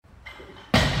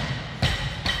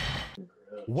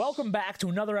Welcome back to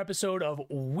another episode of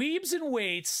Weebs and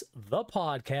Weights, the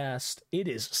podcast. It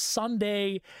is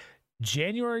Sunday,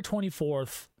 January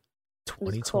 24th,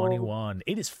 2021.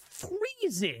 It is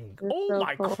freezing.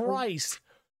 My Christ.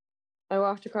 I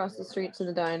walked across the street to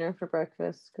the diner for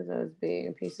breakfast because I was being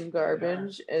a piece of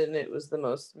garbage, and it was the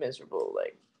most miserable,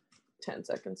 10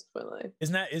 seconds of my life.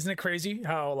 Isn't it crazy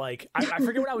how, I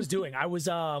forget what I was doing. I was,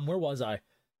 where was I?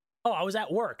 Oh, I was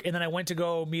at work, and then I went to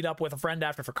go meet up with a friend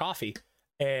after for coffee.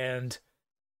 And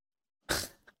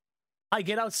I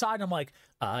get outside and I'm like,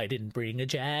 I didn't bring a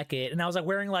jacket. And I was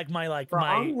wearing my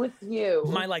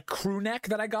crew neck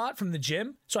that I got from the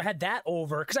gym. So I had that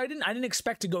over because I didn't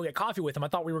expect to go get coffee with him. I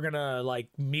thought we were gonna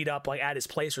meet up at his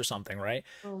place or something, right?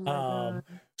 Oh my God.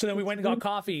 So then we went and got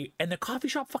coffee, and the coffee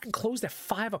shop fucking closed at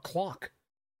 5 o'clock.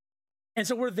 And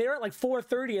so we're there at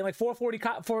 4:30, and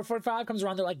 4:45 comes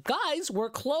around. They're like, guys, we're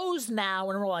closed now.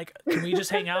 And we're like, can we just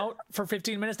hang out for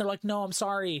 15 minutes? They're like, no, I'm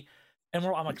sorry. And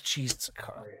I'm like, Jesus.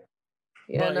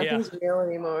 Yeah, but, nothing's real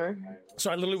anymore.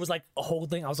 So I literally was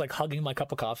holding, I was hugging my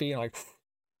cup of coffee and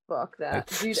fuck that.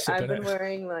 Dude, I've been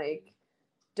wearing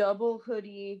double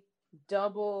hoodie,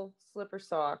 double slipper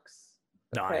socks.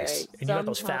 Nice. And you got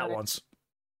those fat ones.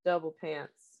 Double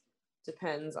pants.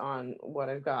 Depends on what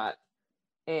I've got.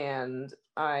 And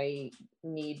I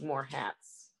need more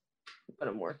hats, but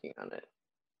I'm working on it.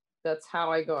 That's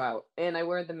how I go out. And I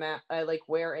wear I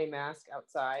wear a mask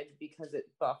outside because it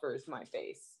buffers my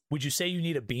face. Would you say you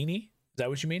need a beanie? Is that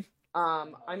what you mean?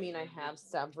 I mean, I have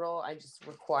several. I just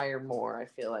require more. I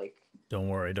feel like. Don't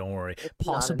worry.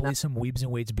 Possibly some Weebs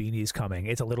and Weights beanies coming.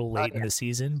 It's a little late in the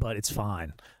season, but it's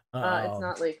fine. It's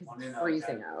not late because it's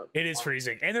freezing out. It is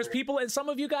freezing. And there's people, and some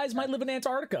of you guys might live in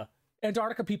Antarctica.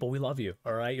 Antarctica people, we love you.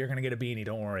 All right, you're gonna get a beanie.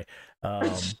 Don't worry.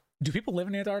 Do people live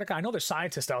in Antarctica? I know there's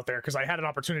scientists out there because I had an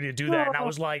opportunity to do that, and I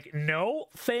was like, no,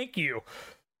 thank you.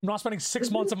 I'm not spending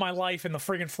 6 months of my life in the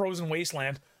friggin' frozen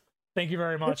wasteland. Thank you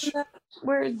very much. Isn't that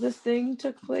where the thing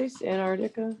took place,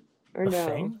 Antarctica, or the no?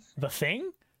 Thing? The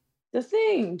thing? The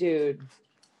thing, dude.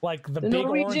 The big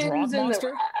orange rock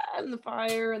monster and the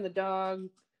fire and the dog.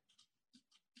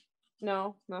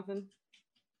 No, nothing.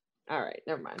 All right,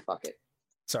 never mind. Fuck it.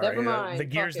 Sorry, the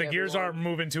gears aren't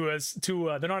moving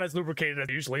they're not as lubricated as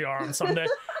they usually are on Sunday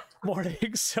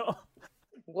morning, so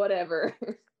whatever.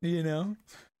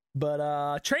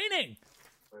 But training.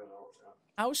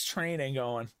 How's training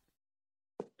going?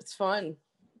 It's fun.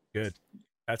 Good.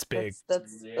 That's big.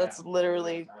 That's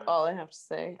literally all I have to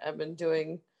say. I've been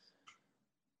doing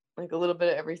a little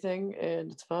bit of everything,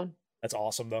 and it's fun. That's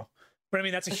awesome though. But I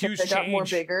mean, that's a huge change. I got more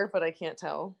bigger, but I can't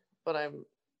tell. But I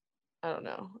don't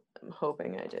know. I'm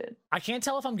hoping I did. I can't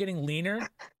tell if I'm getting leaner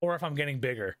or if I'm getting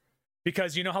bigger.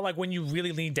 Because you know how when you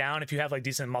really lean down, if you have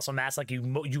decent muscle mass, you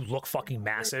look fucking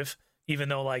massive, even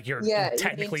though you're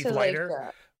technically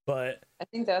lighter. But I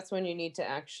think that's when you need to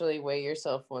actually weigh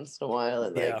yourself once in a while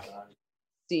and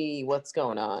see what's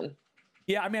going on.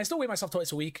 Yeah, I mean, I still weigh myself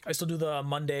twice a week. I still do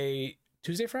the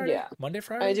Tuesday, Friday? Yeah. Monday,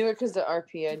 Friday? I do it because the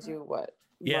RP, I do what?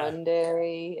 Yeah.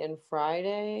 Monday and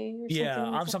Friday or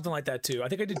something I'm something like that too. I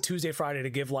think I did Tuesday, Friday to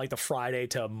give the Friday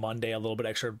to Monday a little bit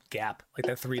extra gap,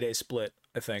 that 3-day split,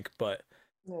 I think. But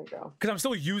there you go. Because I'm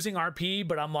still using RP,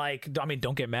 but I'm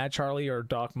don't get mad, Charlie or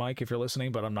Doc Mike, if you're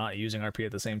listening, but I'm not using RP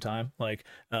at the same time.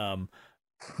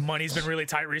 Money's been really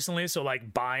tight recently, so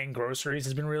buying groceries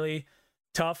has been really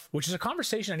tough, which is a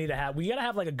conversation I need to have. We got to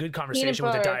have a good conversation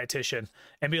with a dietitian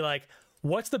and be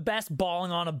what's the best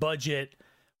balling on a budget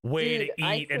way to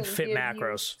eat and fit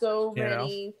macros? So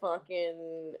many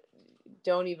fucking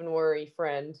don't even worry,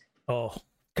 friend. Oh,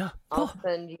 God. I'll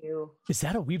send you. Is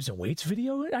that a Weebs and Weights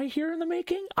video I hear in the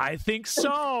making? I think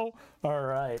so. All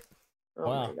right. Oh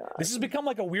wow. This has become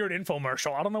a weird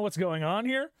infomercial. I don't know what's going on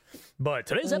here, but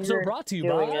today's episode brought to you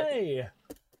by.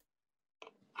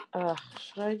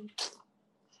 Should I?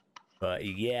 But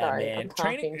yeah, sorry, man,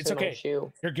 training. It's okay.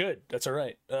 You're good. That's all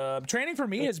right. Training for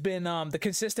me has been the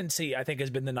consistency. I think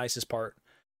has been the nicest part.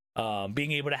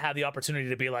 Being able to have the opportunity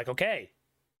to be okay,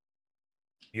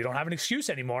 you don't have an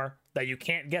excuse anymore that you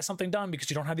can't get something done because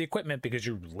you don't have the equipment because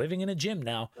you're living in a gym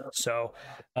now. So,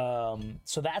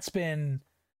 so that's been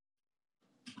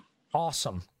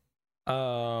awesome.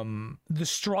 The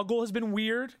struggle has been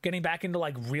weird getting back into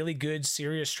really good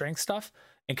serious strength stuff.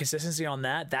 And consistency on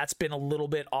that's been a little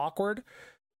bit awkward,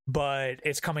 but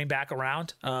it's coming back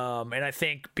around. And I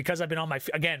think because I've been on my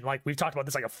feet again, we've talked about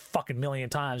this a fucking million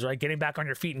times, right? Getting back on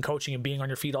your feet and coaching and being on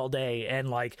your feet all day,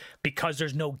 and because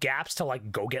there's no gaps to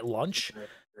go get lunch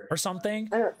or something.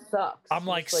 That sucks. I'm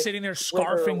sitting there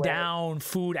scarfing down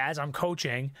food as I'm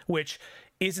coaching, which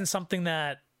isn't something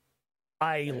that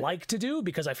I like to do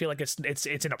because I feel like it's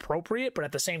inappropriate, but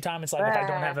at the same time, it's like if I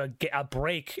don't have a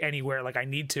break anywhere, like I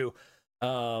need to.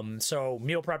 So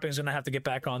meal prepping is gonna have to get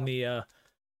back on the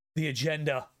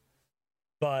agenda,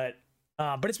 but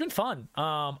it's been fun.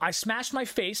 I smashed my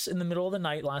face in the middle of the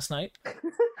night last night.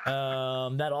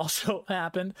 That also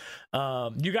happened.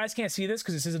 You guys can't see this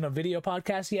because this isn't a video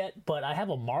podcast yet, but I have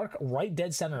a mark right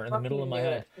dead center in the middle of my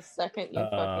head. The second you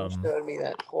fucking showed me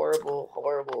that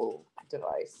horrible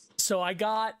device. So I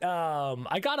got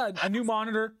a new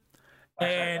monitor,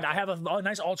 and I have a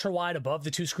nice ultra wide above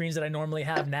the two screens that I normally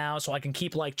have now, so I can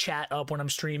keep like chat up when I'm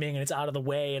streaming and it's out of the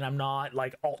way and I'm not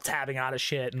like alt tabbing out of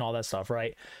shit and all that stuff,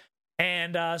 right?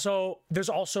 And so there's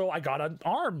also, I got an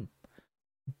arm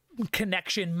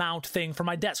connection mount thing for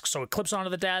my desk, so it clips onto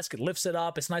the desk, it lifts it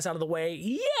up, it's nice out of the way.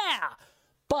 Yeah,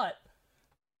 but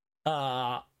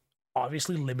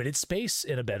obviously limited space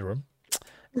in a bedroom.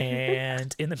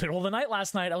 And in the middle of the night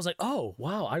last night, I was like, oh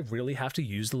wow, I really have to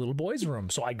use the little boy's room.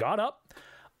 So I got up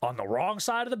on the wrong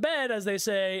side of the bed, as they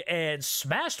say, and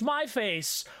smashed my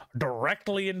face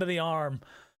directly into the arm,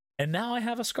 and now I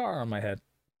have a scar on my head.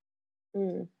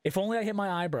 If only I hit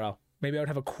my eyebrow, maybe I would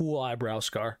have a cool eyebrow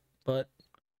scar. But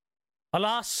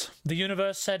alas, the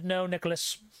universe said no,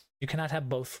 Nicholas. You cannot have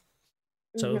both.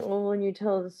 So well, when you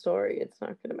tell the story, it's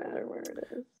not going to matter where it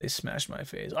is. They smashed my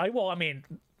face. I mean,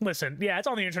 listen, yeah, it's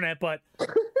on the internet, but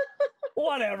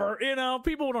whatever. You know,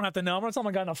 people don't have to know. I'm not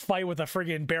someone got in a fight with a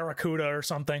friggin' barracuda or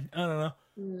something. I don't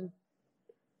know.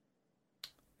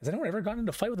 Has anyone ever gotten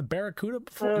into a fight with a barracuda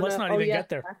before? Let's not even get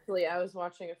there. Actually, I was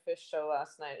watching a fish show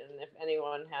last night, and if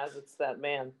anyone has, it's that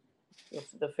man.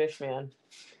 It's the fish man.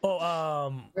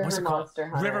 Oh, what's it called?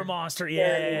 Hunter. River Monster.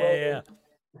 Yeah.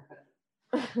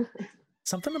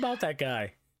 Something about that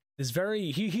guy is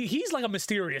very. He's like a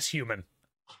mysterious human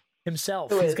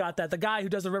himself. He's got that. The guy who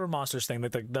does the River Monsters thing, the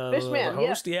fish man,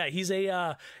 host. Yeah, he's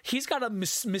got a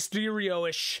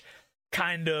Mysterio-ish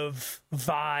kind of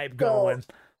vibe going.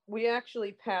 We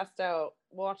actually passed out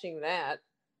watching that.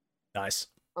 Nice.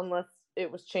 Unless it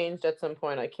was changed at some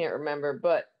point, I can't remember,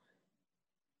 but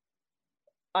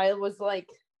I was like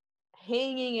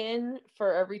hanging in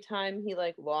for every time he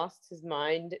like lost his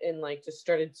mind and like just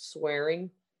started swearing.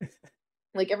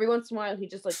 Like every once in a while he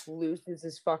just like loses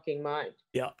his fucking mind.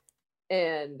 Yeah.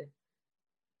 And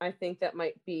I think that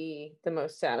might be the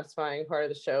most satisfying part of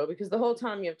the show, because the whole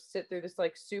time you have to sit through this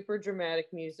like super dramatic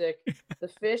music. The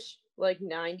fish, like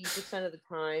 90% of the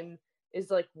time, is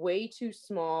like way too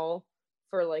small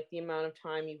for like the amount of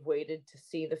time you've waited to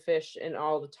see the fish and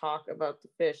all the talk about the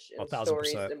fish and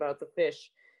stories about the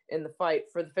fish and the fight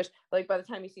for the fish. Like by the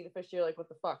time you see the fish, you're like, what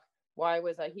the fuck? Why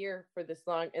was I here for this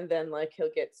long? And then like he'll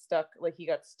get stuck, like he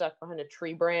got stuck behind a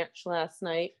tree branch last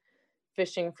night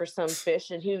fishing for some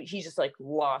fish, and he just like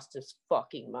lost his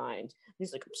fucking mind.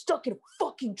 He's like, I'm stuck in a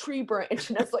fucking tree branch,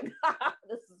 and I was like,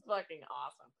 this is fucking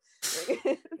awesome. Like,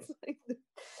 it's like,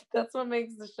 that's what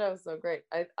makes the show so great.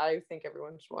 I think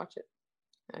everyone should watch it.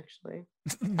 Actually,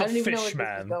 I don't even know where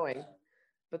this is going,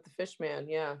 but the fish man,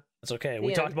 yeah, it's okay.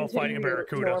 We talked about fighting a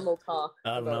barracuda. Normal talk.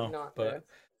 I don't know, but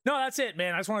no, that's it,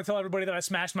 man. I just want to tell everybody that I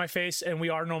smashed my face, and we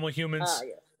are normal humans.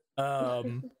 Yeah.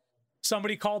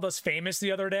 Somebody called us famous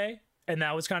the other day, and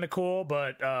that was kind of cool,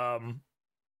 but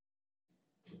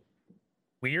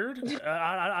weird.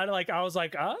 I was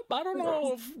like, I don't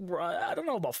know I don't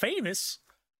know about famous.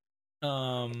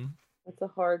 That's a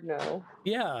hard no.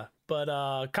 Yeah, but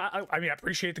I mean, I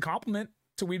appreciate the compliment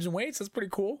to Weebs and Weights. That's pretty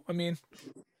cool. I mean,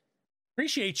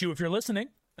 appreciate you if you're listening.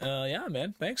 Yeah,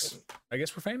 man, thanks. I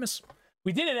guess we're famous.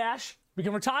 We did it, Ash. We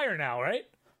can retire now, right?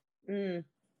 Does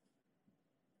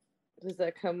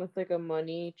that come with like a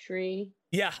money tree?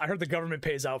 Yeah, I heard the government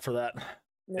pays out for that.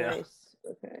 Nice.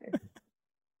 Yeah. Okay.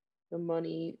 The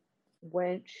money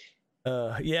wench.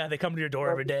 Yeah, they come to your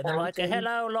door every day and they're like,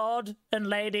 hello, Lord and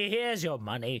lady, here's your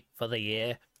money for the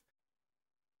year.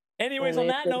 Anyways, on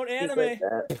that note, anime.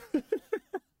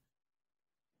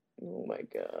 Oh my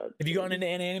god. Have you gone into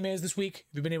any animes this week?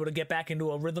 Have you been able to get back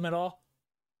into a rhythm at all?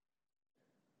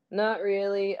 Not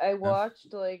really. I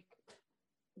watched like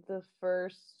the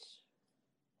first,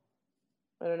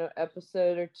 I don't know,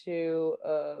 episode or two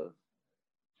of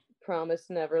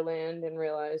Promised Neverland and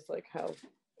realized like how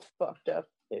fucked up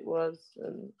it was,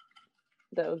 and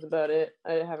that was about it.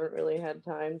 I haven't really had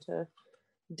time to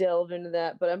delve into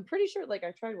that, but I'm pretty sure like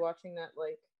I tried watching that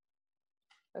like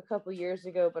a couple years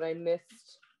ago, but I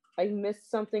missed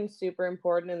something super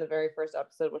important in the very first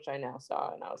episode, which I now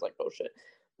saw, and I was like, oh shit.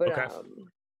 But okay.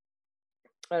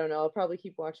 I don't know, I'll probably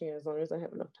keep watching it as long as I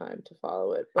have enough time to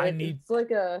follow it. But it's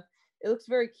like it looks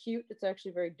very cute. It's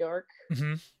actually very dark.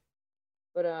 Mm-hmm.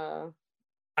 But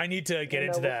I need to get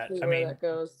into that. We'll see I where mean, that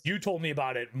goes. you told me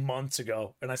about it months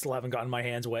ago, and I still haven't gotten my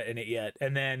hands wet in it yet.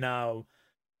 And then I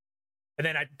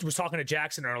was talking to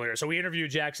Jackson earlier. So we interviewed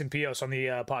Jackson Pios on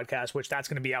the podcast, which that's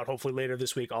going to be out hopefully later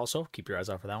this week. Also, keep your eyes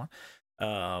out for that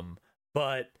one.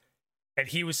 And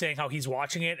he was saying how he's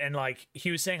watching it, and like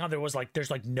he was saying how there's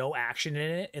like no action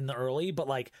in it in the early, but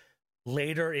like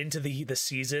later into the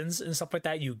seasons and stuff like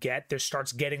that, there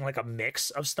starts getting like a mix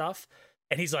of stuff.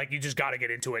 And he's like, you just got to get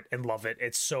into it and love it.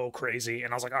 It's so crazy.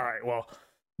 And I was like, all right, well,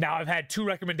 now I've had 2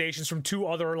 recommendations from 2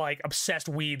 other like obsessed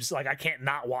weebs. Like I can't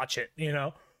not watch it, you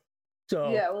know?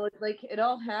 So yeah, well, like it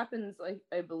all happens, like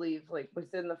I believe, like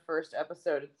within the first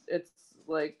episode. It's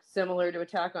like similar to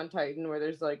Attack on Titan, where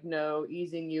there's like no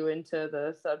easing you into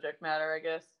the subject matter, I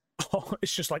guess. Oh,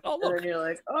 it's just like, oh look. And then you're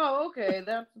like, oh, okay,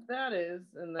 that is,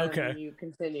 and then Okay. you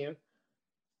continue.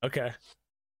 Okay.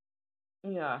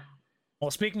 Yeah. Well,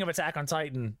 speaking of Attack on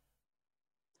Titan,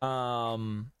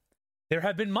 there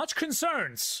have been much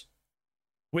concerns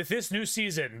with this new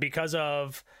season because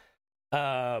of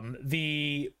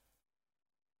the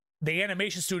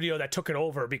animation studio that took it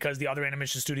over, because the other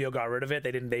animation studio got rid of it.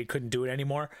 They couldn't do it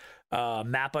anymore.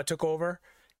 Mappa took over,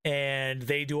 and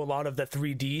they do a lot of the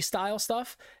 3D style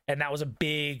stuff, and that was a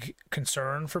big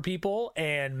concern for people.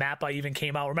 And Mappa even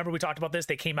came out. Remember we talked about this?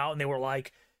 They came out and they were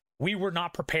like, we were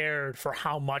not prepared for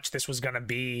how much this was going to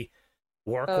be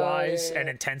work-wise and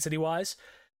intensity-wise.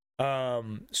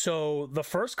 So the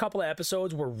first couple of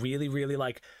episodes were really, really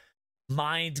like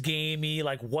mind gamey,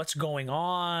 like what's going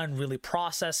on, really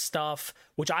process stuff,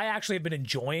 which I actually have been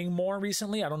enjoying more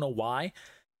recently. I don't know why.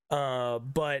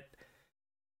 But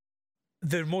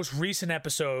the most recent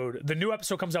episode, the new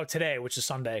episode comes out today, which is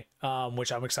Sunday,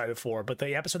 which I'm excited for. But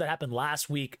the episode that happened last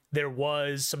week, there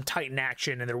was some Titan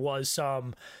action and there was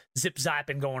some zip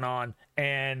zapping going on,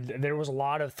 and there was a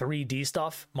lot of 3D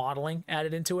stuff, modeling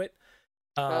added into it.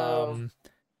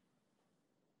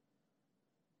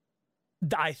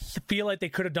 I feel like they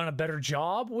could have done a better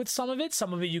job with some of it.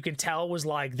 Some of it you can tell was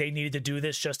like they needed to do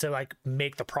this just to like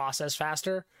make the process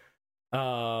faster.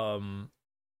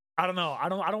 I don't know. I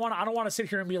don't want to sit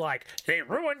here and be like they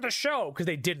ruined the show, because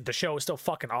they didn't. The show is still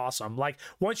fucking awesome. Like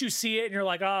once you see it and you're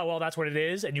like, oh well, that's what it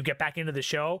is, and you get back into the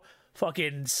show,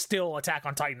 fucking still Attack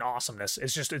on Titan awesomeness.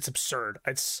 It's absurd.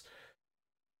 It's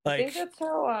like, I think that's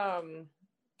how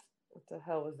what the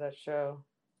hell was that show?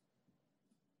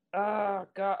 Oh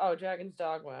god, Dragon's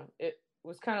Dogma. It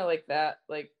was kind of like that.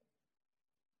 Like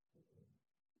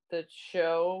the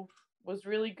show was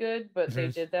really good, but they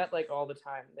did that like all the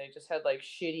time. They just had like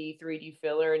shitty 3D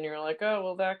filler, and you're like, oh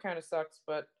well, that kind of sucks,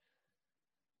 but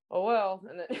oh well.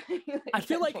 And then I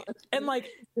feel like, and like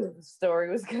the story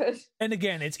was good. And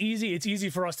again, it's easy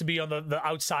for us to be on the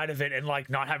outside of it and like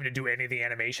not having to do any of the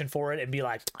animation for it and be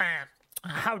like,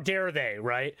 how dare they,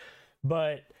 right?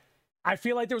 But I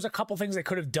feel like there was a couple things they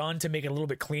could have done to make it a little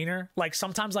bit cleaner. Like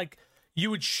sometimes like you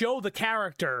would show the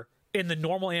character in the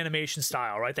normal animation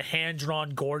style, right? The hand-drawn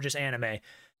gorgeous anime.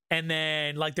 And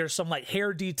then like there's some like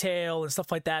hair detail and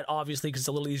stuff like that, obviously, because it's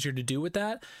a little easier to do with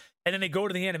that. And then they go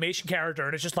to the animation character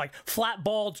and it's just like flat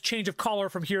bald change of color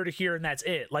from here to here, and that's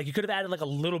it. Like you could have added like a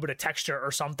little bit of texture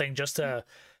or something just to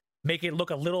make it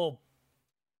look a little,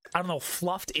 I don't know,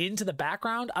 fluffed into the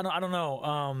background. I don't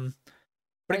know.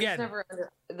 But again,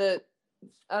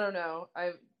 I don't know.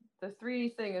 The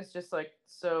 3D thing is just like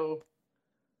so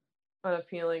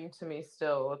unappealing to me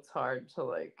still. It's hard to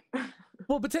like.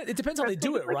 Well, but it depends how they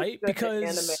do it, right? Because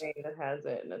anime that has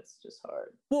it, and it's just hard.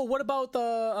 Well, what about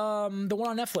the one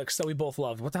on Netflix that we both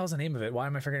loved? What the hell's the name of it? Why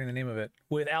am I forgetting the name of it?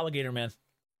 With Alligator Man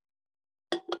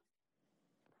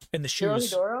in the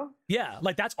shoes. Dorohedoro? Yeah,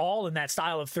 like that's all in that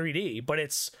style of 3D, but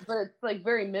it's like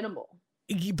very minimal.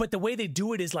 But the way they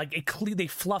do it is like they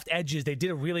fluffed edges. They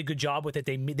did a really good job with it.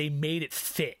 They made it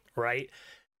fit, right?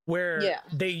 Where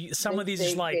some of these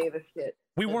just like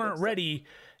we weren't ready,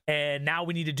 and now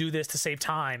we need to do this to save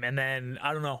time. And then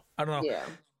I don't know. Yeah,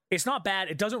 it's not bad.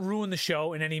 It doesn't ruin the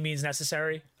show in any means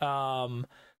necessary.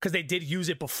 Because they did use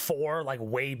it before, like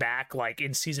way back, like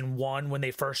in season 1 when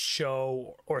they first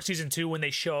show, or season 2 when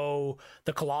they show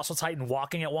the Colossal Titan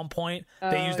walking at one point.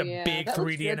 They used a big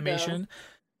 3D animation.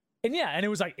 And yeah, and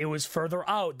it was further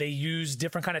out. They used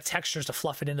different kind of textures to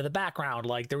fluff it into the background.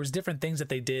 Like there was different things that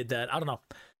they did that I don't know.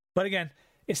 But again,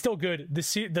 it's still good.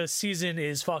 The season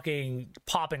is fucking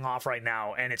popping off right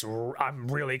now, and I'm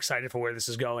really excited for where this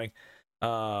is going.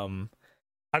 I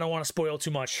don't want to spoil too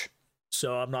much,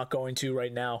 so I'm not going to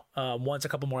right now. Once a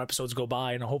couple more episodes go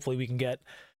by, and hopefully we can get.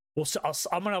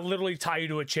 I'm gonna literally tie you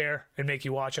to a chair and make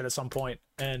you watch it at some point,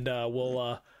 and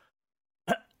we'll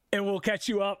catch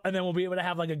you up, and then we'll be able to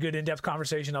have like a good in-depth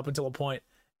conversation up until a point.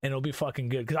 and it'll be fucking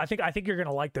good. Because I think you're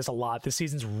gonna like this a lot. This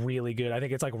season's really good. I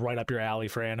think it's like right up your alley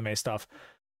for anime stuff.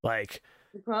 Like,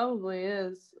 It probably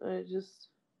is.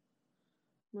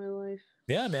 My life.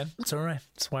 yeah, man, it's all right.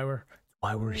 That's why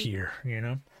we're here, you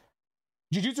know.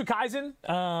 Jujutsu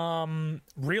Kaisen,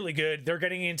 really good. They're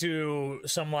getting into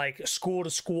some like school to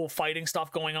school fighting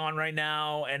stuff going on right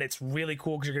now, and it's really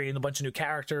cool because you're getting a bunch of new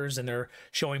characters and they're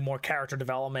showing more character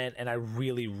development, and I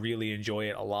really, really enjoy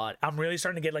it a lot. I'm really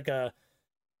starting to get like a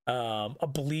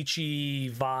Bleachy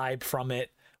vibe from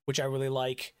it, which I really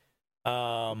like.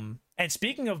 And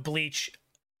speaking of Bleach,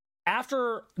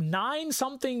 after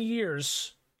 9-something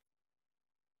years,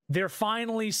 they're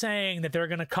finally saying that they're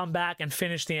going to come back and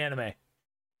finish the anime.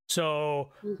 So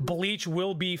Bleach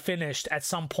will be finished at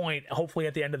some point, hopefully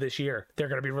at the end of this year. They're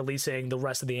going to be releasing the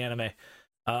rest of the anime.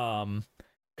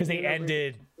 Because they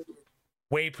ended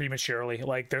way prematurely.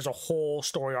 Like, there's a whole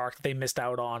story arc that they missed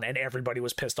out on, and everybody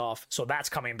was pissed off. So that's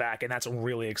coming back, and that's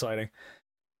really exciting.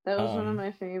 That was one of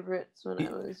my favorites when I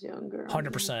was younger.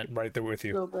 100% right there with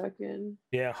you. Go back in.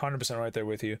 Yeah, 100% right there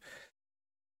with you.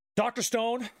 Dr.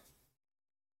 Stone.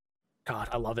 God,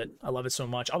 I love it. I love it so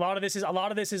much. A lot of this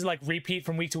is like repeat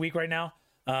from week to week right now.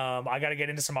 I got to get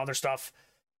into some other stuff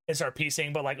and start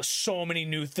piecing, but like there's so many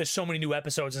new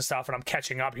episodes and stuff, and I'm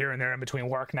catching up here and there in between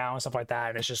work now and stuff like that.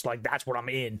 And it's just like that's what I'm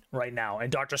in right now.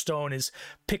 And Dr. Stone is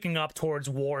picking up towards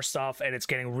war stuff, and it's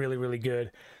getting really, really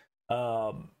good.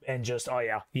 And just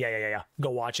yeah. Go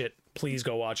watch it. Please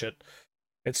go watch it.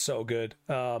 It's so good.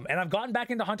 And I've gotten back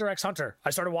into Hunter x Hunter.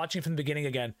 I started watching from the beginning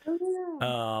again.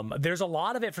 There's a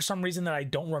lot of it for some reason that I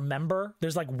don't remember.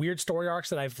 There's like weird story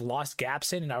arcs that I've lost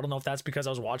gaps in, and I don't know if that's because I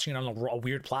was watching it on a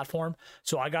weird platform.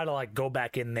 So I gotta like go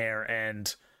back in there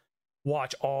and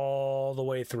watch all the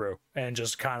way through and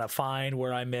just kind of find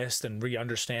where I missed and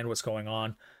re-understand what's going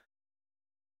on.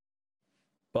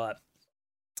 But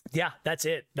yeah, that's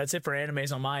it. That's it for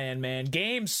animes on my end, man.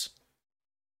 Games.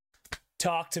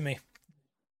 Talk to me.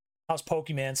 How's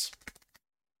Pokemans?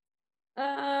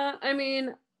 I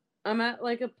mean, I'm at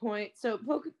like a point. So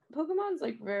Pokemon's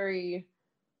like very,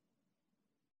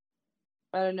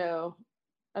 I don't know.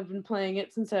 I've been playing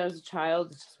it since I was a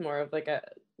child. It's just more of like a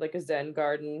Zen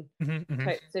garden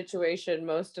type situation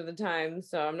most of the time.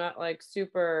 So I'm not like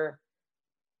super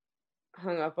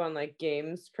hung up on like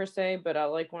games per se, but I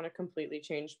like want to completely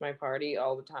change my party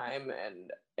all the time,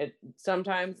 and it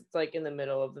sometimes it's like in the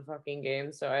middle of the fucking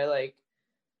game. So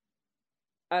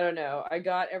I don't know. I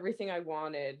got everything I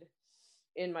wanted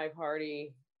in my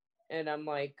party, and I'm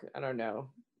like, I don't know.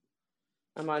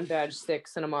 I'm on badge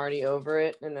 6 and I'm already over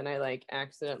it. And then I like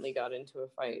accidentally got into a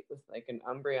fight with like an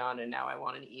Umbreon, and now I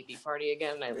want an Eevee party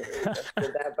again. And I literally just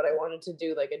did that, but I wanted to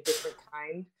do like a different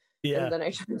kind. Yeah. And then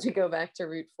I tried to go back to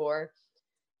Route 4.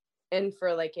 And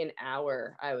for like an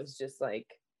hour, I was just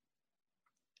like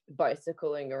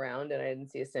bicycling around and I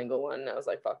didn't see a single one. And I was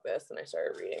like, fuck this. And I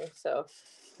started reading. So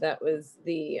that was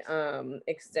the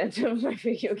extent of my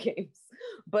video games.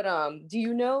 But do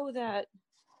you know that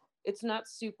it's not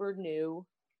super new,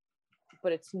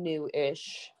 but it's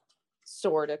new-ish,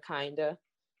 sorta, kinda.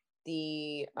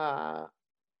 The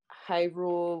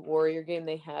Hyrule Warrior game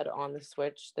they had on the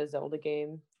Switch, the Zelda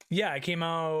game. Yeah, it came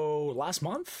out last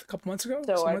month, a couple months ago.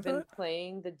 So I've been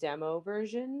playing the demo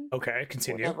version. Okay,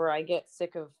 continue. Whenever I get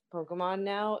sick of Pokemon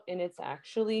now, and it's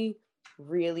actually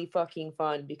really fucking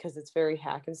fun because it's very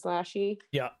hack and slashy.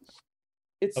 Yeah.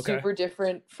 It's super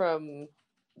different from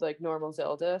like normal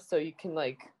Zelda, so you can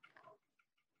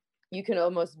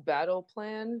almost battle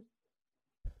plan.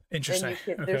 Interesting.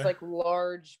 And there's like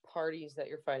large parties that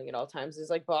you're fighting at all times. There's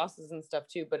like bosses and stuff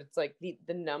too, but it's like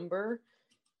the number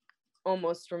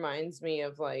almost reminds me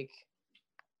of like,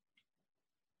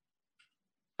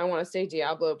 I want to say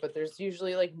Diablo, but there's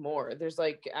usually like more. There's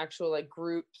like actual like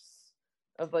groups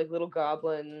of like little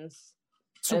goblins.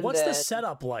 So what's the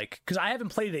setup like? Because I haven't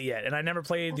played it yet, and I never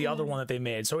played the other one that they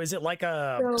made. So is it like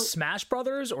a Smash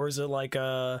Brothers, or is it like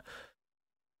a...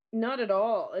 Not at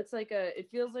all. It's like it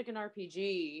feels like an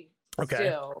RPG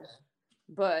still,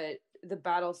 but the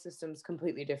battle system's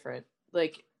completely different.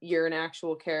 Like you're an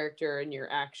actual character and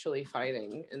you're actually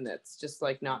fighting, and that's just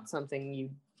like not something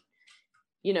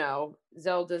you know,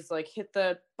 Zelda's like hit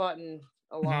the button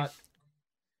a lot.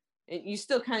 And you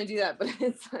still kind of do that, but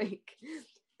it's like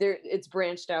it's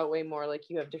branched out way more. Like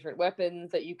you have different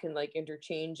weapons that you can like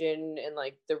interchange in, and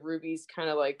like the rubies kind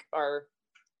of like are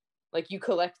like you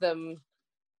collect them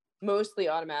mostly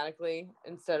automatically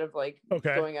instead of like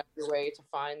going out of your way to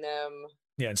find them.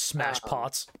 Yeah, and smash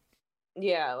pots.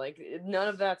 Yeah, like none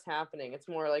of that's happening. It's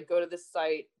more like go to this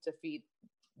site, defeat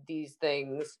these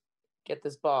things, get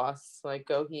this boss, like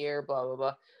go here, blah blah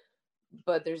blah.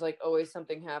 But there's like always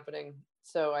something happening,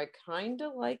 So I kind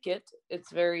of like it.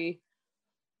 It's very,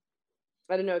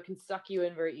 I don't know, it can suck you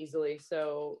in very easily.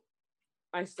 So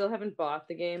I still haven't bought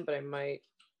the game, but I might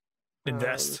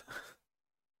invest.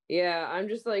 Yeah, I'm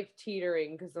just like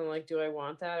teetering because I'm like, do I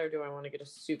want that or do I want to get a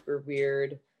super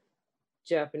weird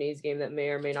Japanese game that may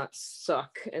or may not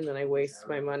suck and then I waste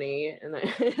my money and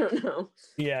I don't know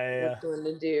Yeah. which one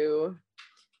to do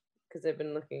because I've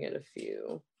been looking at a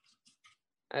few.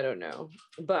 I don't know.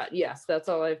 But yes, that's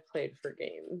all I've played for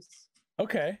games.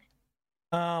 Okay.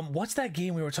 What's that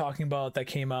game we were talking about that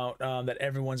came out that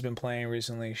everyone's been playing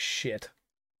recently? Shit.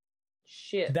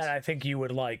 That I think you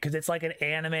would like because it's like an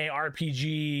anime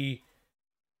RPG.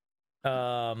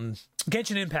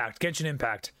 Genshin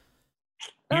Impact.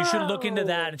 You should look into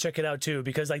that and check it out too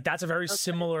because like that's a very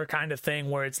similar kind of thing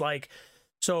where it's like,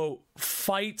 so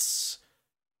fights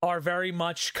are very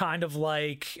much kind of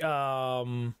like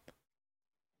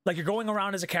you're going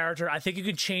around as a character. I think you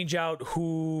can change out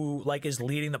who like is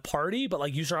leading the party, but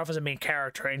like you start off as a main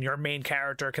character and your main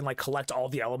character can like collect all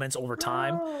the elements over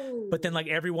time. But then like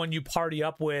everyone you party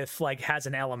up with like has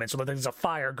an element. So there's a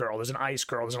fire girl, there's an ice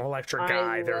girl, there's an electric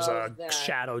guy, there's a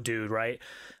shadow dude, right?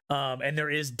 And there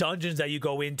is dungeons that you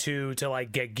go into to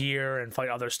like get gear and fight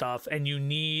other stuff. And you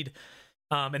need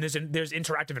and there's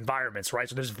interactive environments, right?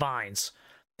 So there's vines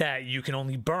that you can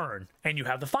only burn, and you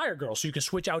have the fire girl, so you can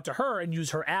switch out to her and use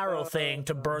her arrow thing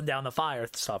to burn down the fire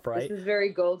stuff, right? This is very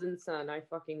Golden Sun. I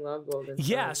fucking love Golden Sun.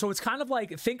 Yeah, so it's kind of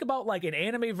like, think about like an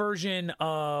anime version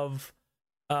of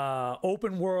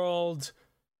open world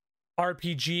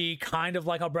RPG, kind of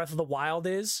like how Breath of the Wild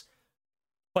is,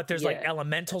 but there's like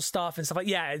elemental stuff and stuff like,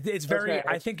 it's very,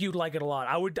 I think you'd like it a lot.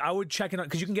 I would check it out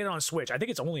because you can get it on Switch. I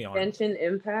think it's only on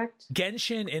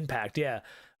Genshin Impact, yeah.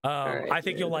 Right, I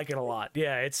think you'll like it a lot.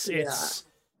 Yeah, it's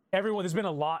everyone. There's been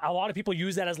a lot of people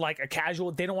use that as like a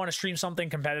casual. They don't want to stream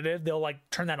something competitive. They'll like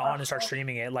turn that on and start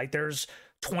streaming it. Like there's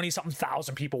 20-something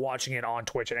thousand people watching it on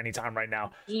Twitch at any time right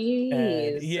now.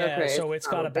 Jeez. So it's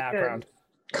got a background.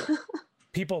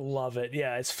 People love it.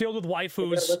 Yeah, it's filled with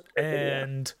waifus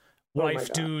and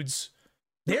wife dudes.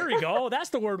 There we go. That's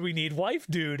the word we need. Wife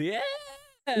dude. Yeah.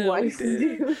 Wife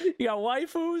dude. You got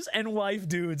waifus and wife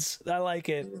dudes. I like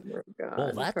it.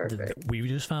 Oh my God, perfect. We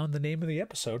just found the name of the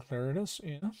episode. There it is.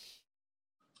 Yeah.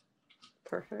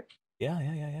 Perfect.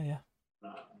 Yeah.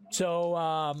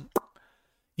 So,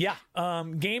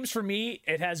 games for me,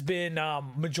 it has been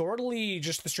majorly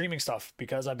just the streaming stuff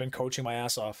because I've been coaching my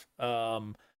ass off.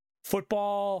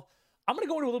 Football. I'm gonna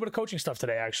go into a little bit of coaching stuff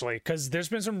today, actually, because there's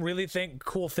been some really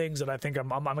cool things that I think I'm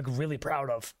like really proud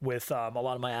of with a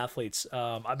lot of my athletes.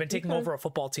 I've been taking over a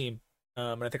football team,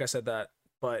 and I think I said that,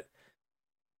 but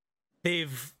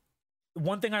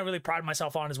one thing I really pride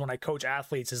myself on is when I coach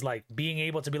athletes is like being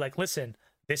able to be like, listen,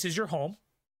 this is your home,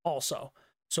 also,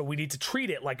 so we need to treat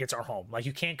it like it's our home. Like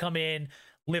you can't come in,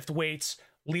 lift weights,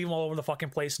 leave them all over the fucking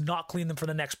place, not clean them for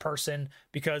the next person,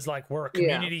 because like we're a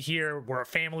community here, we're a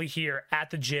family here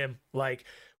at the gym, like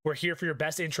we're here for your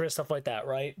best interest, stuff like that,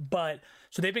 right? But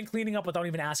so they've been cleaning up without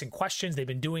even asking questions. They've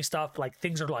been doing stuff like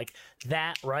things are like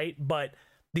that, right? But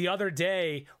the other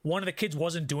day, one of the kids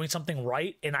wasn't doing something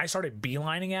right, and I started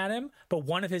beelining at him. But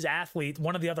one of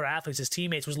the other athletes, his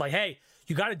teammates, was like, "Hey,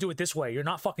 you got to do it this way. You're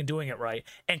not fucking doing it right,"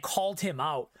 and called him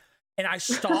out. And I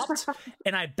stopped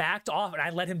and I backed off and I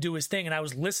let him do his thing. And I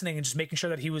was listening and just making sure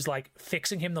that he was like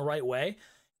fixing him the right way.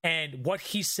 And what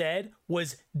he said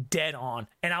was dead on.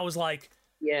 And I was like,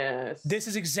 yes, this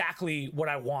is exactly what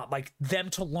I want. Like them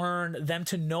to learn, them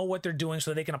to know what they're doing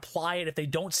so they can apply it. If they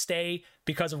don't stay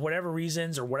because of whatever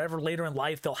reasons or whatever later in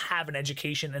life, they'll have an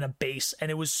education and a base. And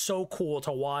it was so cool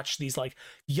to watch these like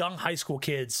young high school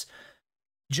kids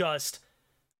just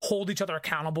hold each other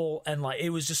accountable, and like it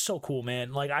was just so cool,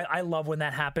 man. Like I love when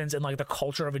that happens and like the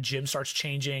culture of a gym starts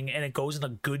changing and it goes in a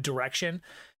good direction,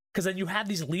 because then you have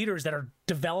these leaders that are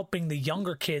developing the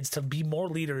younger kids to be more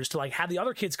leaders, to like have the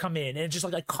other kids come in, and it's just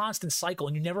like a constant cycle,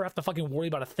 and you never have to fucking worry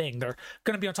about a thing. They're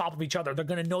gonna be on top of each other, they're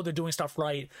gonna know they're doing stuff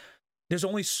right.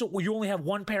 You only have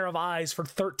one pair of eyes for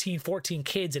 13, 14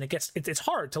 kids, and it's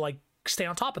hard to like stay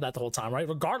on top of that the whole time, right?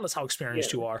 Regardless how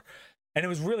experienced you are. And it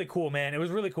was really cool, man. It was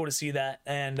really cool to see that,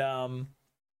 and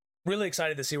really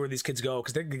excited to see where these kids go,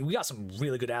 because we got some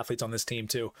really good athletes on this team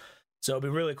too. So it'll be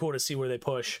really cool to see where they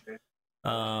push.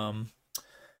 But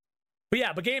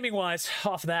gaming wise,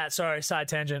 off that, sorry, side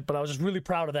tangent, but I was just really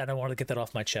proud of that, and I wanted to get that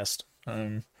off my chest.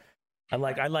 I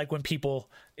like when people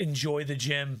enjoy the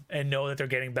gym and know that they're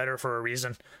getting better for a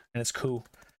reason, and it's cool.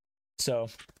 So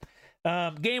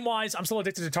game wise, I'm still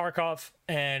addicted to Tarkov,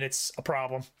 and it's a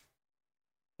problem.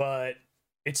 But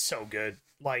It's so good.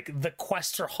 Like, the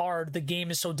quests are hard. The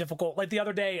game is so difficult. Like, the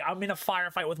other day, I'm in a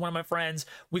firefight with one of my friends.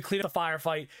 We cleared the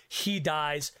firefight. He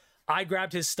dies. I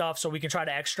grabbed his stuff so we can try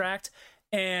to extract.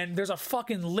 And there's a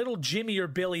fucking little Jimmy or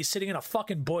Billy sitting in a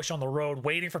fucking bush on the road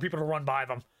waiting for people to run by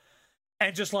them.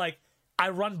 And just like, I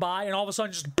run by and all of a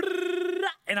sudden just,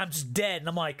 and I'm just dead. And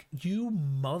I'm like, you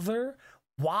mother,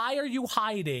 why are you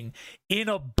hiding in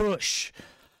a bush?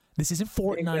 This isn't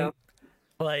Fortnite.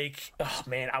 Like, oh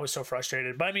man, I was so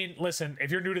frustrated. But I mean, listen, if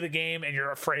you're new to the game and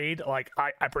you're afraid, like,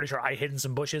 I'm pretty sure I hid in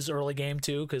some bushes early game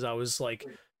too, because I was like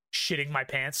shitting my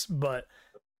pants. But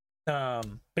yeah,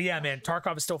 man,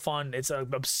 Tarkov is still fun. It's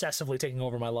obsessively taking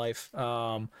over my life.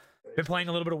 Been playing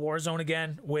a little bit of Warzone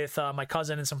again with my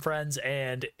cousin and some friends,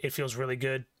 and it feels really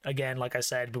good again. Like I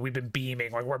said, but we've been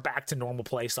beaming. Like, we're back to normal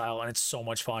play style, and it's so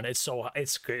much fun. It's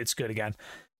good. It's good again.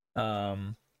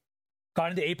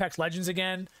 Got into Apex Legends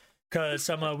again. Because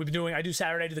I do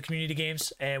Saturday to the community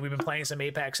games, and we've been playing some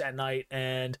Apex at night,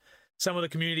 and some of the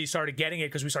community started getting it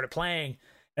because we started playing,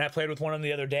 and I played with one of them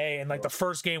the other day, and like the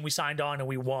first game we signed on and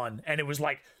we won, and it was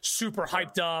like super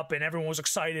hyped up, and everyone was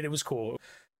excited. It was cool.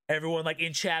 Everyone like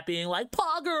in chat being like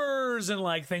poggers, and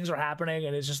like things are happening,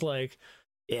 and it's just like,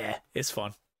 yeah, it's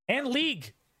fun. And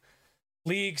League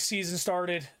season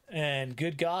started, and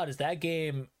good God, is that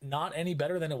game not any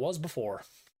better than it was before?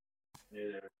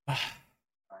 Yeah.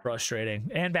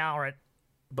 Frustrating. And Valorant,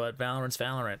 but Valorant's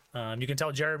Valorant. You can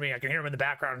tell Jeremy, I can hear him in the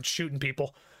background shooting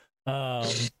people.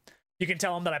 You can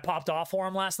tell him that I popped off for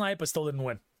him last night, but still didn't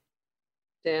win.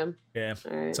 Damn. Yeah,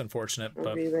 it's unfortunate.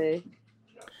 But relay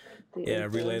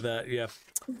that. Yeah,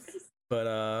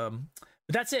 but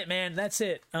that's it, man. That's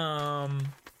it. I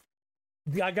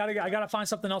gotta find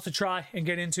something else to try and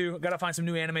get into. Gotta find some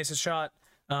new animes to shot.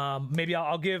 Maybe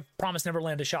I'll give Promise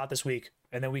Neverland a shot this week,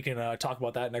 and then we can talk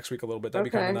about that next week a little bit. That'd be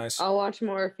kind of nice. I'll watch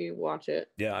more if you watch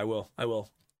it. Yeah, I will.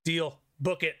 Deal.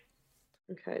 Book it.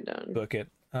 Okay, done. Book it.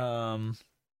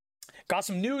 Got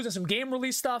some news and some game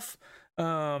release stuff.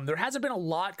 There hasn't been a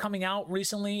lot coming out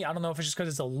recently. I don't know if it's just because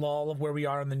it's a lull of where we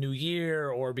are in the new year,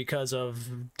 or because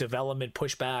of development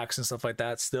pushbacks and stuff like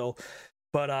that still.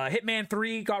 But Hitman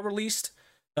 3 got released.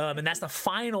 And that's the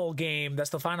final game. That's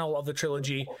the final of the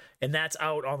trilogy. And that's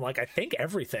out on, like, I think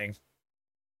everything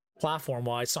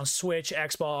platform-wise. It's on Switch,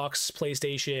 Xbox,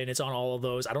 PlayStation. It's on all of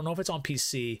those. I don't know if it's on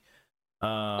PC.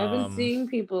 I've been seeing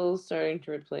people starting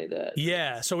to replay that.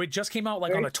 Yeah, so it just came out,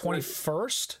 like, on the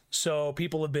 21st. So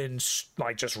people have been,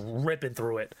 like, just ripping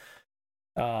through it.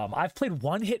 I've played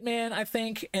one Hitman, I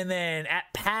think, and then at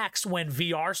PAX when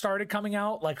VR started coming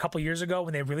out, like a couple years ago,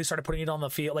 when they really started putting it on the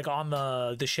field, like on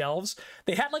the shelves,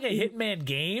 they had like a Hitman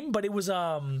game, but it was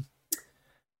like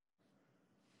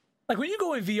when you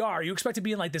go in VR, you expect to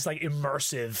be in like this like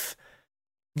immersive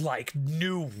like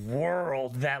new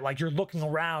world that like you're looking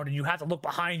around and you have to look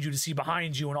behind you to see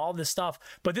behind you and all this stuff.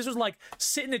 But this was like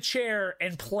sit in a chair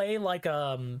and play like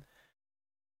a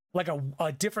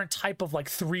different type of like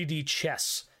 3D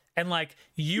chess, and like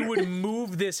you would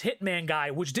move this Hitman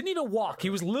guy, which didn't even walk. He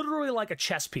was literally like a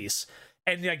chess piece,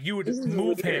 and like you would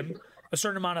move him a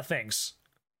certain amount of things,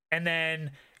 and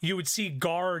then you would see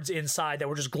guards inside that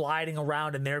were just gliding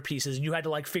around in their pieces, and you had to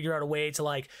like figure out a way to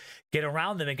like get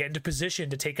around them and get into position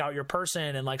to take out your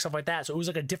person and like stuff like that. So it was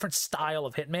like a different style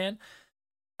of Hitman.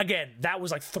 Again, that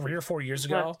was like 3 or 4 years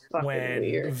ago when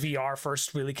VR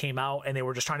first really came out, and they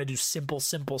were just trying to do simple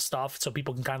stuff so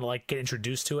people can kind of like get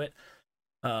introduced to it.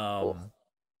 I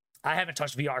haven't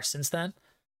touched VR since then,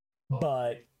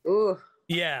 but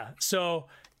yeah, so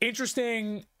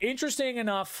interesting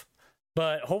enough,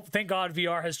 but thank God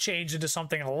VR has changed into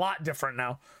something a lot different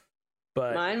now.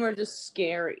 But mine were just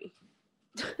scary.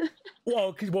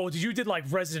 well, you did like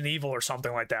Resident Evil or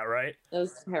something like that, right? That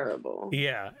was terrible.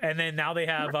 Yeah, and then now they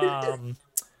have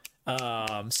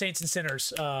Saints and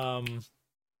Sinners, The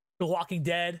Walking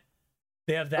Dead.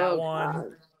 They have that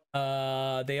one.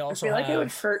 God. They also I feel like I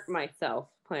would hurt myself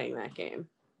playing that game.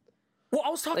 Well, I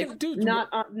was talking, like, dude.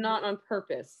 Not on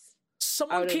purpose.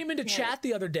 Someone came into chat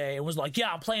the other day and was like,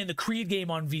 yeah, I'm playing the Creed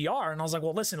game on VR. And I was like,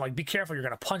 well, listen, like, be careful. You're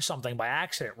going to punch something by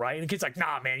accident, right? And the kid's like,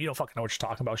 nah, man, you don't fucking know what you're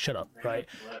talking about. Shut up, right?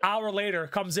 Hour later,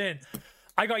 comes in.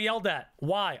 I got yelled at.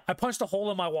 Why? I punched a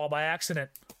hole in my wall by accident.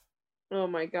 Oh,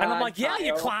 my God. And I'm like, yeah,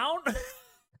 you clown.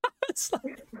 It's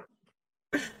like...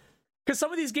 Because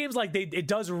some of these games, like, it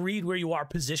does read where you are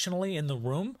positionally in the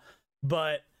room,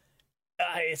 but...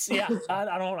 I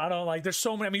don't like. There's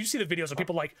so many. I mean, you see the videos of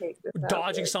people like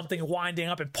dodging something, winding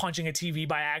up, and punching a TV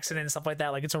by accident and stuff like that.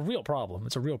 Like, it's a real problem.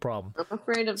 It's a real problem. I'm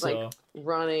afraid of like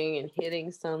running and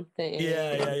hitting something.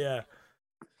 Yeah.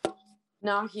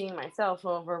 Knocking myself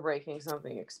over, breaking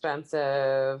something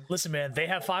expensive. Listen, man, they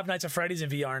have Five Nights at Freddy's in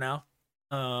VR now.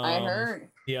 I heard.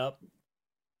 Yep.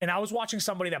 And I was watching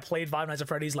somebody that played Five Nights at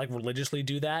Freddy's like religiously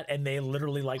do that, and they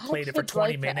literally like played it for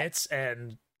 20 minutes,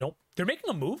 and nope. They're making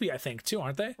a movie, I think, too,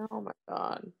 aren't they? Oh my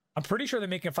god. I'm pretty sure they're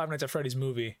making a Five Nights at Freddy's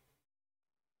movie.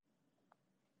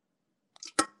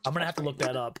 I'm gonna have to look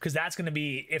that up, because that's gonna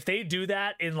be, if they do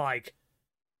that in like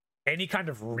any kind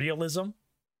of realism,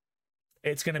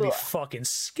 it's gonna be fucking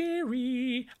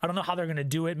scary. I don't know how they're gonna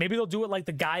do it. Maybe they'll do it like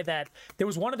the guy that, there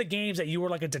was one of the games that you were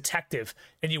like a detective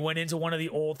and you went into one of the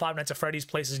old Five Nights at Freddy's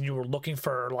places and you were looking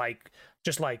for like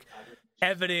just like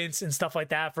evidence and stuff like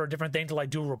that for a different thing to like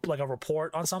do like a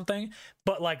report on something,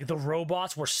 but like the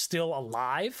robots were still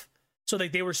alive, so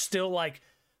like they were still like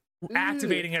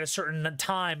activating at a certain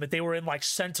time, but they were in like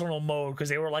sentinel mode because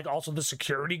they were like also the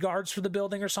security guards for the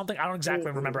building or something. I don't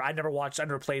exactly remember. I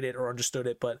never played it or understood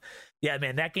it, but yeah,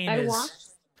 man, that game I watched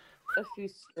a few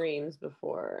streams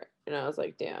before and I was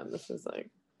like, damn, this is like,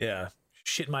 yeah,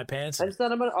 shit in my pants. I just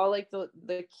thought about all like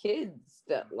the kids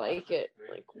that like it,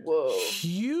 like, whoa,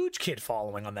 huge kid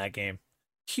following on that game.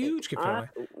 Huge kid following.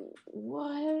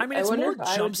 What? I mean, it's more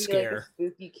jump scare. Like a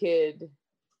spooky kid,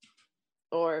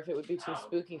 or if it would be too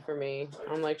spooky for me.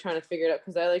 I'm like trying to figure it out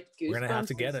because I like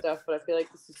Goosebumps and stuff, but I feel like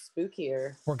this is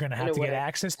spookier. We're gonna have to get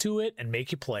access to it and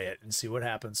make you play it and see what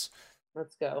happens.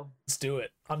 Let's go. Let's do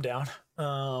it. I'm down.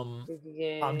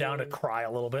 I'm down to cry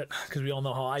a little bit because we all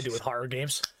know how I do with horror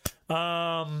games.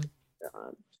 But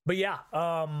yeah.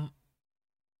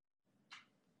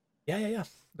 Yeah.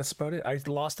 That's about it. I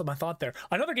lost my thought there.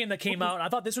 Another game that came out, I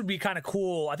thought this would be kind of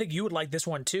cool. I think you would like this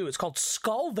one too. It's called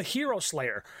Skull the Hero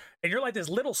Slayer. And you're like this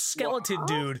little skeleton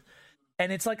dude. And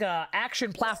it's like a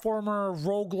action platformer,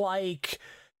 roguelike,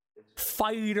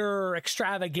 fighter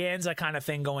extravaganza kind of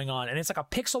thing going on. And it's like a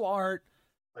pixel art,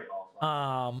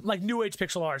 like new age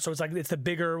pixel art. So it's like, it's the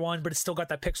bigger one, but it's still got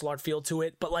that pixel art feel to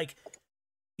it. But like,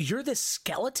 you're this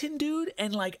skeleton dude,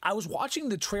 and like I was watching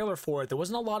the trailer for it, there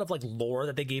wasn't a lot of like lore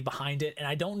that they gave behind it, and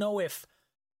I don't know if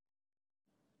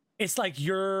it's like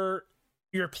you're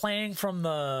playing from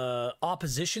the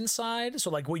opposition side,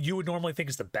 so like what you would normally think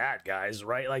is the bad guys,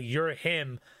 right? Like you're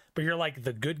him, but you're like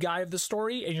the good guy of the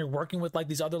story, and you're working with like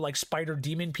these other like spider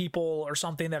demon people or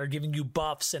something that are giving you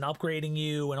buffs and upgrading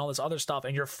you and all this other stuff,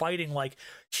 and you're fighting like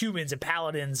humans and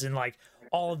paladins and like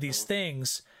all of these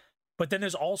things. But then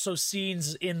there's also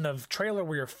scenes in the trailer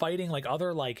where you're fighting like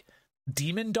other like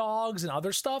demon dogs and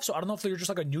other stuff. So I don't know if you're just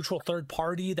like a neutral third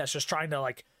party that's just trying to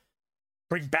like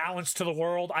bring balance to the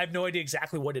world. I have no idea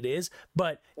exactly what it is,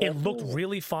 but it looked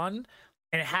really fun,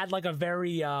 and it had like a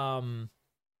very like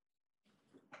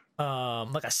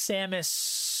a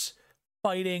Samus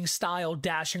fighting style,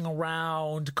 dashing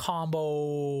around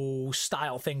combo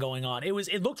style thing going on.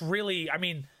 It looked really, I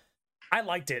mean, I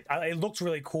liked it. It looks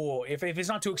really cool. If it's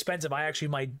not too expensive, I actually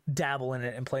might dabble in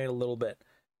it and play it a little bit.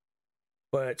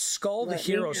 But Skull the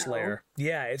Hero Slayer,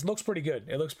 yeah, it looks pretty good.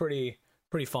 It looks pretty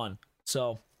fun.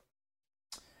 So,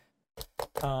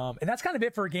 and that's kind of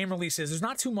it for game releases. There's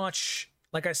not too much,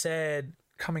 like I said,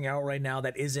 coming out right now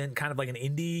that isn't kind of like an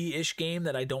indie-ish game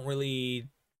that I don't really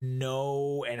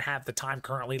know and have the time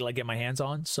currently to like get my hands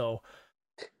on. So,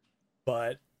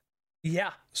 but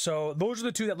yeah, so those are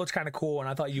the two that looked kind of cool, and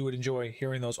I thought you would enjoy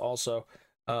hearing those also.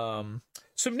 Some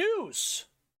news.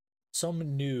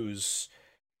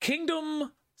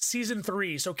 Kingdom Season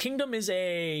 3. So Kingdom is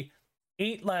I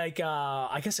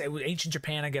guess it was ancient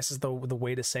Japan, I guess is the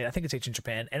way to say it. I think it's ancient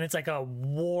Japan, and it's like a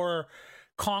war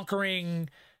conquering,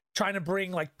 trying to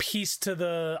bring like peace to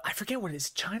the, I forget what it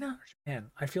is, China or Japan?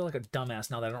 I feel like a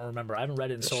dumbass now that I don't remember. I haven't read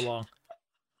it in so long.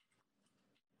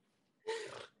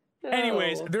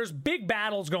 Anyways, there's big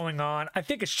battles going on. I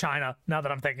think it's China, now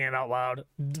that I'm thinking it out loud.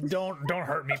 Don't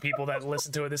hurt me, people that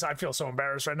listen to it. I feel so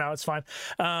embarrassed right now. It's fine.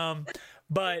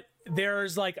 But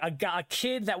there's like a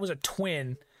kid that was a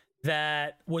twin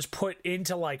that was put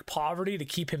into like poverty to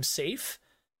keep him safe,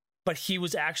 but he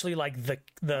was actually like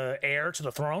the heir to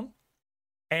the throne.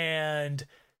 And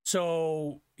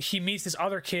so he meets this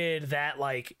other kid that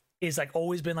like is like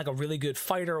always been like a really good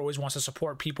fighter, always wants to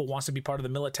support people, wants to be part of the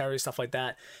military, stuff like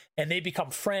that. And they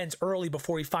become friends early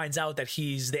before he finds out that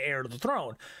he's the heir to the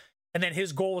throne. And then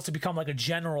his goal is to become like a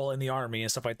general in the army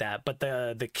and stuff like that. But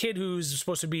the kid who's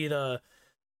supposed to be the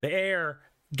heir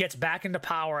gets back into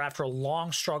power after a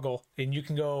long struggle. And you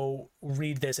can go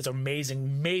read this. It's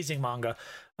amazing manga.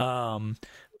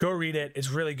 Go read it.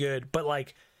 It's really good. But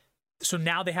like, so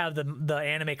now they have the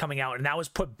anime coming out, and that was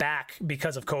put back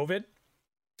because of COVID.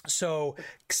 So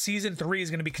season 3 is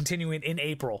going to be continuing in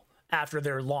April after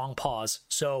their long pause.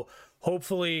 So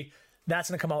hopefully that's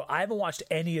going to come out. I haven't watched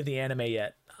any of the anime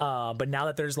yet. But now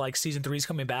that there's like season 3 is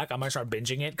coming back, I might start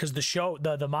binging it, because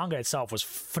the manga itself was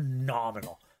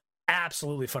phenomenal.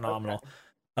 absolutely phenomenal.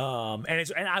 Okay.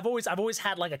 And I've always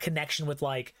had like a connection with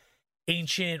like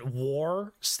ancient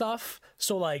war stuff.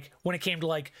 So like when it came to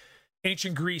like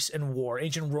ancient Greece and war,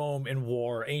 ancient Rome and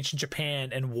war, ancient Japan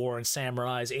and war and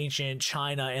samurais, ancient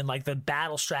China and like the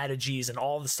battle strategies and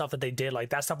all the stuff that they did, like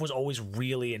that stuff was always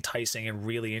really enticing and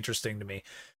really interesting to me.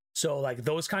 So like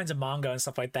those kinds of manga and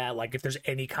stuff like that, like if there's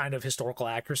any kind of historical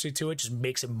accuracy to it, just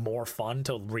makes it more fun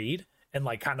to read and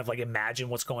like kind of like imagine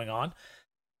what's going on.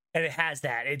 And it has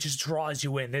that. It just draws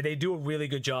you in. They do a really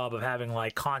good job of having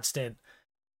like constant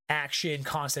action,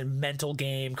 constant mental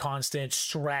game, constant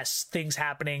stress, things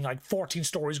happening, like 14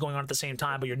 stories going on at the same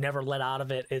time, but you're never let out of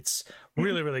it. It's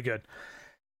really, really good.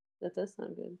 That does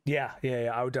sound good. Yeah.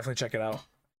 I would definitely check it out.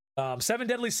 Seven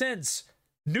Deadly Sins,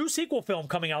 new sequel film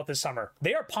coming out this summer.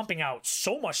 They are pumping out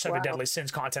so much Seven Deadly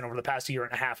Sins content over the past year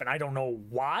and a half, and I don't know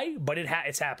why, but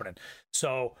it's happening.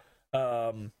 So,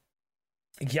 don't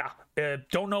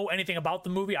know anything about the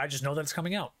movie. I just know that it's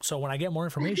coming out. So when I get more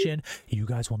information, you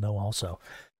guys will know also.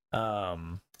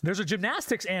 There's a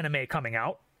gymnastics anime coming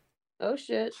out. Oh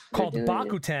shit! Called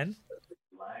Bakuten.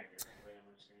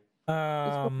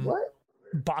 What?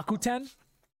 Bakuten.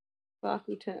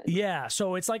 Bakuten. Yeah,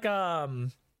 so it's like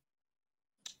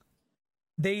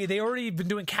they already been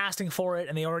doing casting for it,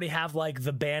 and they already have like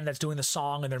the band that's doing the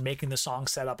song, and they're making the song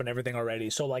set up and everything already.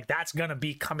 So like that's gonna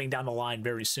be coming down the line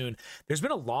very soon. There's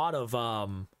been a lot of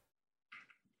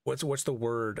what's the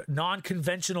word,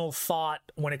 non-conventional thought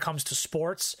when it comes to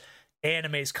sports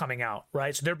animes coming out,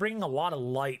 right? So they're bringing a lot of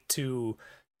light to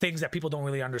things that people don't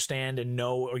really understand and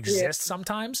know or exist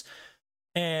sometimes.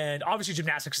 And obviously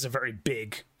gymnastics is a very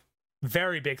big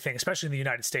thing, especially in the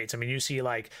United States. I mean, you see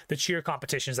like the cheer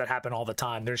competitions that happen all the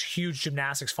time. There's huge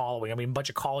gymnastics following. I mean, a bunch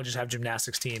of colleges have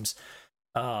gymnastics teams.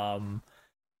 And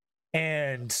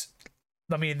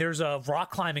I mean, there's a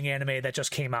rock climbing anime that just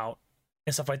came out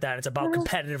and stuff like that. It's about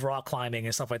competitive rock climbing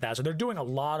and stuff like that. So they're doing a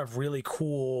lot of really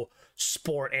cool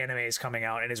sport animes coming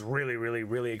out, and it's really, really,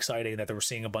 really exciting that we're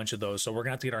seeing a bunch of those. So we're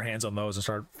gonna have to get our hands on those and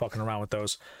start fucking around with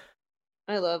those.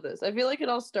 I love this. I feel like it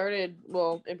all started,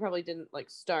 well, it probably didn't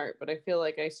like start, but I feel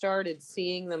like I started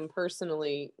seeing them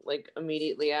personally like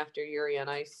immediately after Yuri on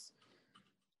Ice.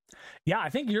 Yeah, I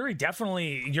think Yuri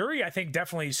definitely gatewayed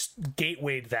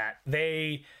that.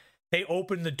 They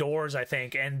opened the doors, I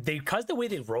think, and because the way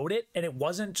they wrote it, and it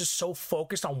wasn't just so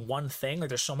focused on one thing, like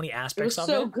there's so many aspects of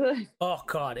it. So good. Oh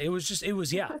god, it was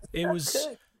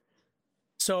good.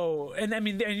 So, and I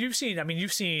mean, and you've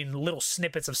seen little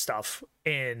snippets of stuff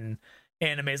in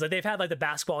animes. Like they've had like the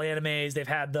basketball animes, they've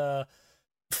had the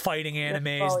fighting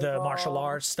animes, the martial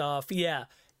arts stuff. Yeah.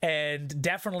 And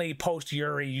definitely post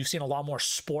Yuri, you've seen a lot more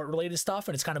sport related stuff,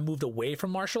 and it's kind of moved away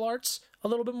from martial arts a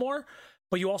little bit more.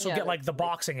 But you also get like the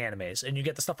boxing animes, and you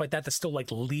get the stuff like that that still like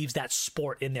leaves that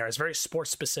sport in there. It's very sport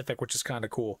specific, which is kind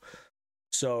of cool.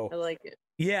 So I like it.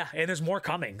 Yeah, and there's more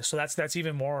coming, so that's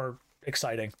even more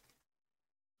exciting.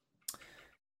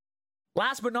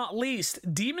 Last but not least,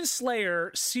 Demon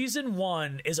Slayer Season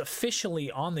 1 is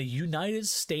officially on the United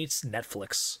States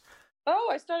Netflix. Oh,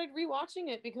 I started rewatching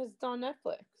it because it's on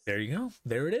Netflix. There you go.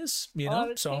 There it is. You know, I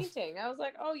was painting. I was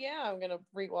like, oh yeah, I'm gonna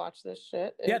rewatch this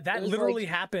shit. That literally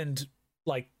happened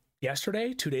like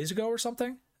yesterday, 2 days ago or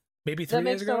something, maybe 3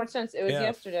 days ago. That makes so much sense. It was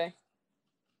yesterday.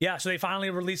 Yeah, so they finally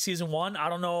released Season 1. I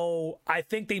don't know. I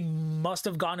think they must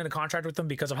have gotten into contract with them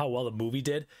because of how well the movie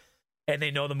did. And they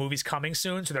know the movie's coming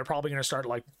soon, so they're probably going to start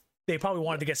like, they probably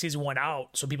wanted to get Season 1 out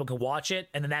so people can watch it,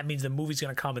 and then that means the movie's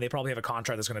going to come, and they probably have a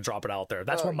contract that's going to drop it out there.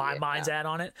 That's where my mind's at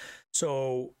on it.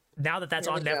 So now that that's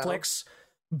on Netflix,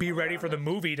 be ready for the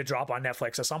movie to drop on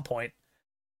Netflix at some point.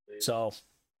 So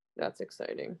that's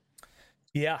exciting.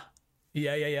 Yeah.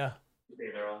 They're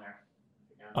on there.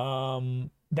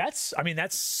 That's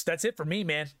it for me,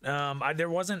 man.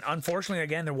 Unfortunately,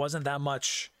 there wasn't that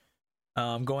much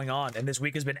going on, and this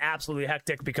week has been absolutely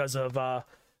hectic because of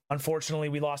unfortunately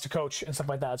we lost a coach and stuff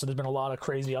like that, so there's been a lot of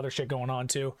crazy other shit going on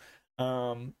too.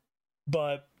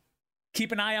 But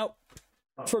keep an eye out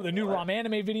for the new ROM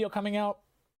anime video coming out.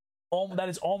 That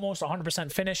is almost 100%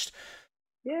 finished.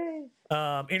 Yay.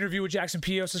 Interview with Jackson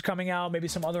Pios is coming out, maybe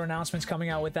some other announcements coming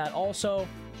out with that also.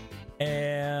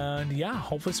 And yeah,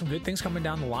 hopefully some good things coming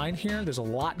down the line here. There's a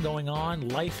lot going on.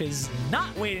 Life is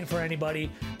not waiting for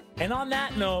anybody. And on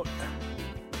that note,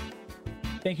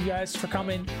 thank you guys for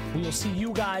coming. We will see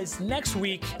you guys next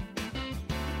week.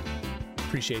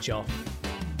 Appreciate y'all.